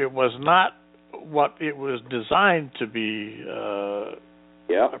 although it was not what it was designed to be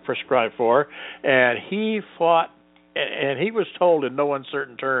prescribed for, and he fought. And he was told in no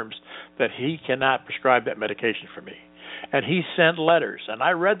uncertain terms that he cannot prescribe that medication for me. And he sent letters, and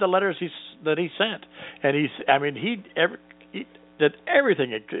I read the letters that he sent. And he did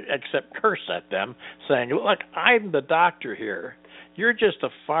everything except curse at them, saying, "Look, I'm the doctor here. You're just a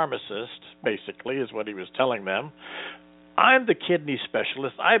pharmacist," basically, is what he was telling them. "I'm the kidney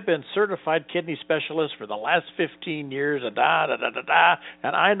specialist. I've been certified kidney specialist for the last 15 years, and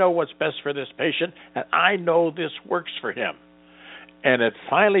and I know what's best for this patient, and I know this works for him." And it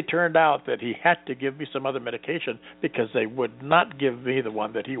finally turned out that he had to give me some other medication because they would not give me the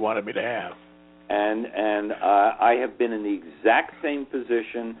one that he wanted me to have. And I have been in the exact same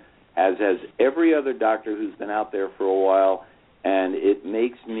position as every other doctor who's been out there for a while, and it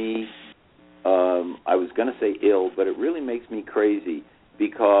makes me I was going to say ill, but it really makes me crazy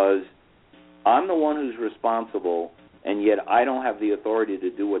because I'm the one who's responsible, and yet I don't have the authority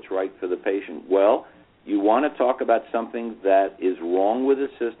to do what's right for the patient. Well, you want to talk about something that is wrong with the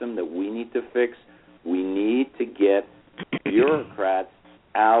system that we need to fix? We need to get bureaucrats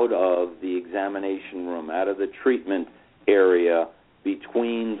out of the examination room, out of the treatment area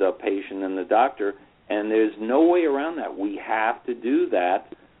between the patient and the doctor, and there's no way around that. We have to do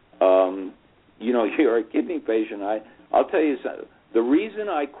that. You're a kidney patient. I'll tell you something. The reason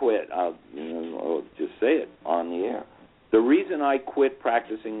I quit, I'll just say it on the air. The reason I quit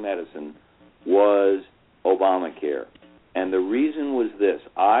practicing medicine was Obamacare. And the reason was this.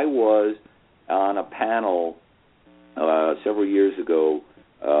 I was on a panel several years ago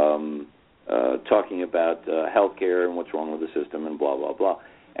talking about health care and what's wrong with the system and blah, blah, blah.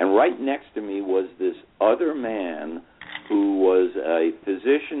 And right next to me was this other man who was a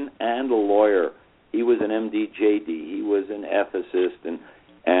physician and a lawyer. He was an MD-JD. He was an ethicist,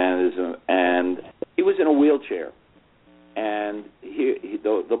 and he was in a wheelchair. And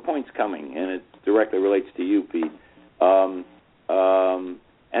the point's coming, and it directly relates to you, Pete.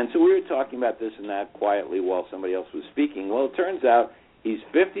 And so we were talking about this and that quietly while somebody else was speaking. Well, it turns out he's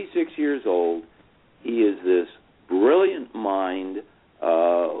 56 years old. He is this brilliant mind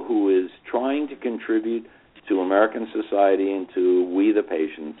who is trying to contribute to American society and to we the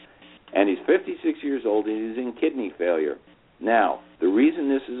patients. And he's 56 years old and he's in kidney failure. Now, the reason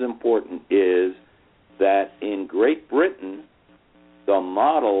this is important is that in Great Britain, the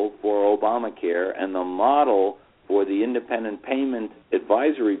model for Obamacare and the model for the Independent Payment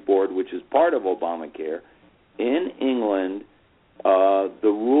Advisory Board, which is part of Obamacare, in England, the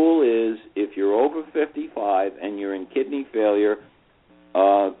rule is if you're over 55 and you're in kidney failure,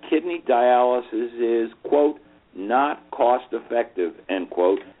 kidney dialysis is, quote, not cost effective, end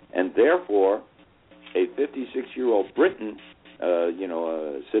quote, and therefore a 56-year-old Briton,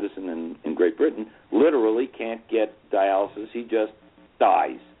 a citizen in Great Britain, literally can't get dialysis. He just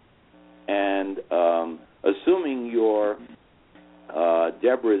dies. And assuming you're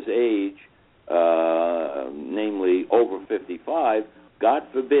Deborah's age, namely over 55, God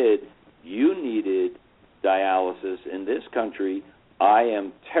forbid you needed dialysis in this country, I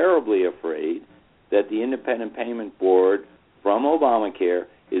am terribly afraid that the Independent Payment Board from Obamacare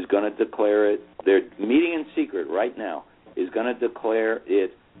is going to declare it, they're meeting in secret right now, is going to declare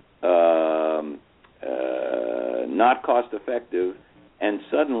it not cost effective, and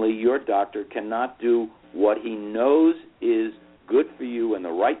suddenly your doctor cannot do what he knows is good for you and the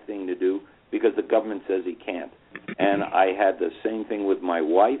right thing to do because the government says he can't. And I had the same thing with my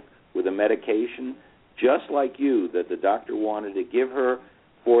wife with a medication, just like you, that the doctor wanted to give her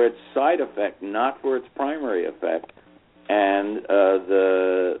for its side effect, not for its primary effect. And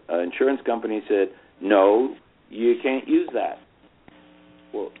the insurance company said, no, you can't use that.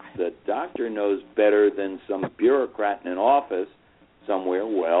 Well, the doctor knows better than some bureaucrat in an office somewhere.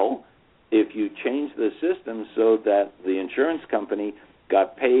 Well, if you change the system so that the insurance company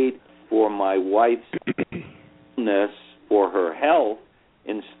got paid for my wife's illness for her health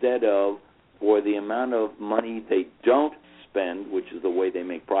instead of for the amount of money they don't spend, which is the way they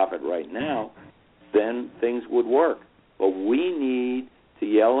make profit right now, then things would work. But we need to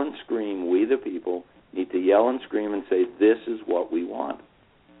yell and scream, we the people need to yell and scream and say, this is what we want.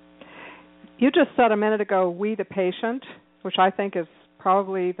 You just said a minute ago, we the patient, which I think is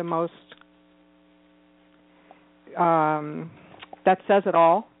probably the most, that says it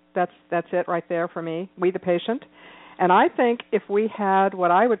all. That's it right there for me, we the patient. And I think if we had what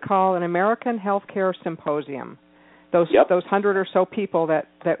I would call an American Healthcare Symposium, those 100 or so people that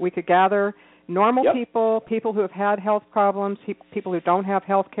we could gather, normal people who have had health problems, people who don't have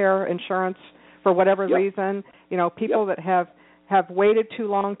health care insurance for whatever reason, people that have waited too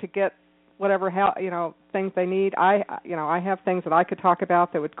long to get whatever things they need. I have things that I could talk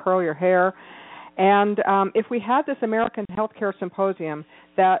about that would curl your hair. And if we had this American Healthcare Symposium,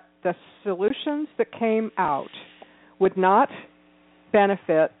 that the solutions that came out would not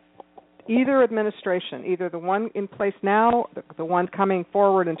benefit either administration, either the one in place now, the one coming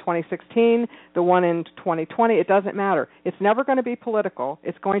forward in 2016, the one in 2020, it doesn't matter. It's never going to be political.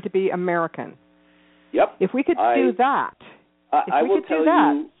 It's going to be American. Yep. If we could do that, I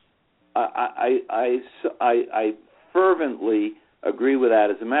fervently agree with that.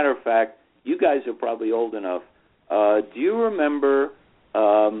 As a matter of fact, you guys are probably old enough. Do you remember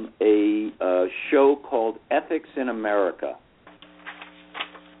a show called Ethics in America?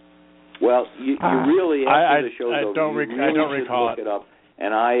 Well, you really, after the show's over, I don't recall look it up,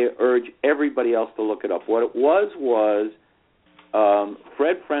 and I urge everybody else to look it up. What it was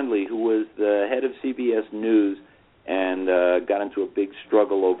Fred Friendly, who was the head of CBS News and got into a big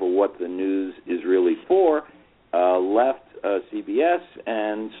struggle over what the news is really for, left CBS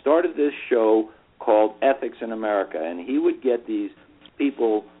and started this show called Ethics in America. And he would get these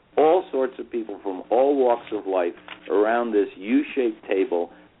people, all sorts of people from all walks of life, around this U-shaped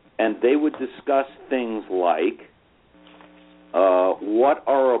table, and they would discuss things like, what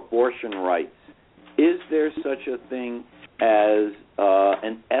are abortion rights? Is there such a thing as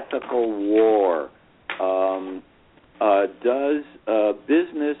an ethical war? Does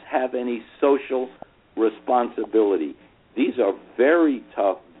business have any social responsibility? These are very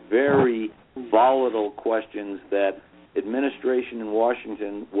tough, very volatile questions that administration in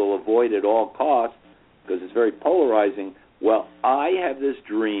Washington will avoid at all costs because it's very polarizing. Well, I have this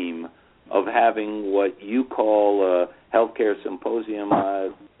dream of having what you call a healthcare symposium,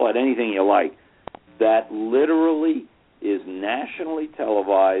 but anything you like, that literally is nationally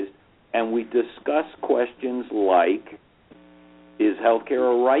televised, and we discuss questions like, is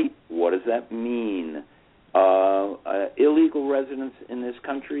healthcare a right? What does that mean? illegal residents in this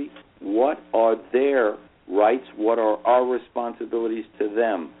country, what are their rights? What are our responsibilities to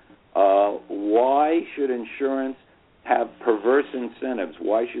them? Why should insurance have perverse incentives?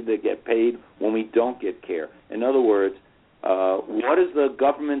 Why should they get paid when we don't get care? In other words, what is the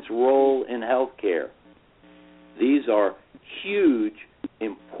government's role in health care? These are huge,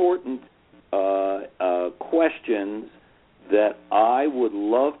 important questions that I would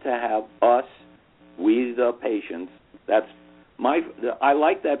love to have us, we the patients. I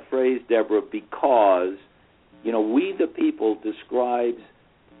like that phrase, Deborah, because we the people describes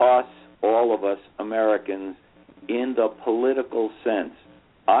us, all of us Americans, in the political sense.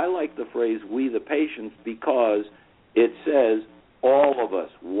 I like the phrase we the patients because it says all of us,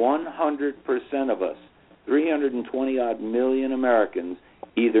 100% of us, 320-odd million Americans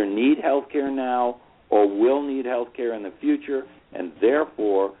either need health care now or will need health care in the future, and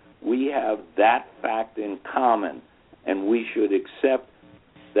therefore we have that fact in common, and we should accept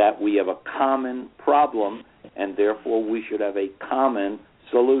that we have a common problem, and therefore we should have a common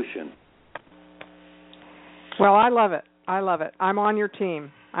solution. Well, I love it. I'm on your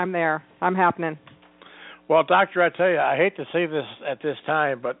team. I'm there. I'm happening. Well, Doctor, I tell you, I hate to say this at this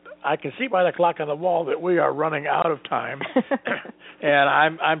time, but I can see by the clock on the wall that we are running out of time.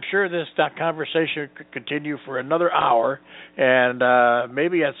 And I'm sure this conversation could continue for another hour, and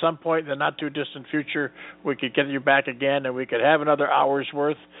maybe at some point in the not-too-distant future we could get you back again and we could have another hour's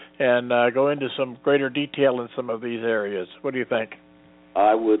worth and go into some greater detail in some of these areas. What do you think?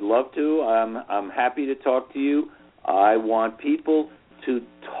 I would love to. I'm happy to talk to you. I want people to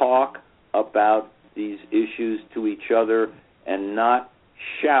talk about these issues to each other and not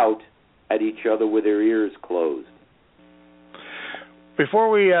shout at each other with their ears closed. Before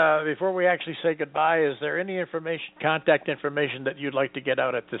we actually say goodbye, is there any contact information that you'd like to get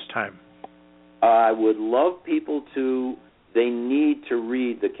out at this time? I would love people they need to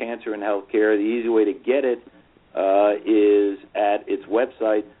read The Cancer in Healthcare. The easy way to get it is at its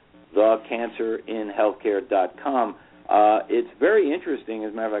website, thecancerinhealthcare.com. It's very interesting.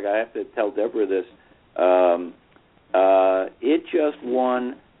 As a matter of fact, I have to tell Deborah this. It just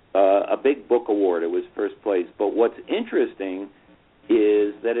won a big book award. It was first place. But what's interesting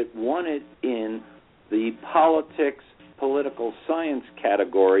is that it won it in the political science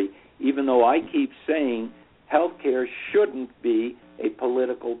category, even though I keep saying healthcare shouldn't be a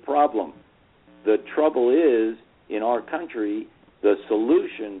political problem. The trouble is, in our country, the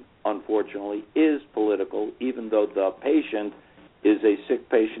solution, unfortunately, is political, even though the patient is a sick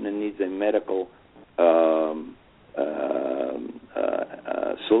patient and needs a medical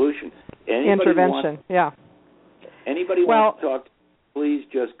solution. Intervention, Anybody wants to talk, please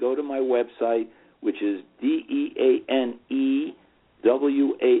just go to my website, which is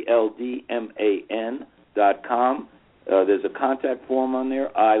DeaneWaldman.com. There's a contact form on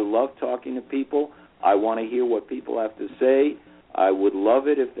there. I love talking to people. I want to hear what people have to say. I would love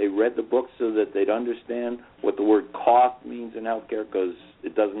it if they read the book so that they'd understand what the word cost means in healthcare, because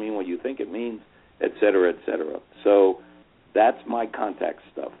it doesn't mean what you think it means, et cetera, et cetera. So that's my contact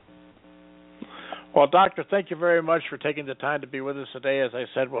stuff. Well, Doctor, thank you very much for taking the time to be with us today. As I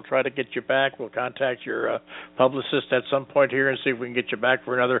said, we'll try to get you back. We'll contact your publicist at some point here and see if we can get you back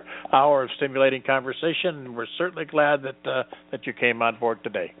for another hour of stimulating conversation. And we're certainly glad that you came on board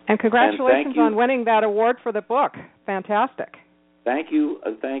today. And congratulations on winning that award for the book. Fantastic. Thank you.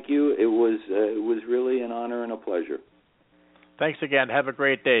 It was really an honor and a pleasure. Thanks again. Have a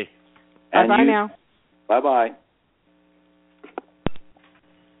great day. Bye-bye now. Bye-bye.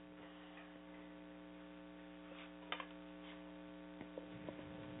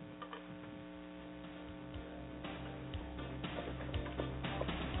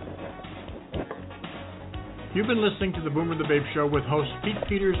 You've been listening to the Boomer and the Babe Show with hosts Pete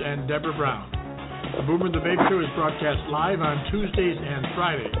Peters and Deborah Brown. The Boomer and the Babe Show is broadcast live on Tuesdays and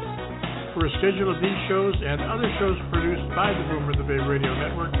Fridays. For a schedule of these shows and other shows produced by the Boomer and the Babe Radio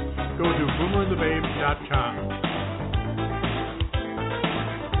Network, go to boomerandthebabe.com.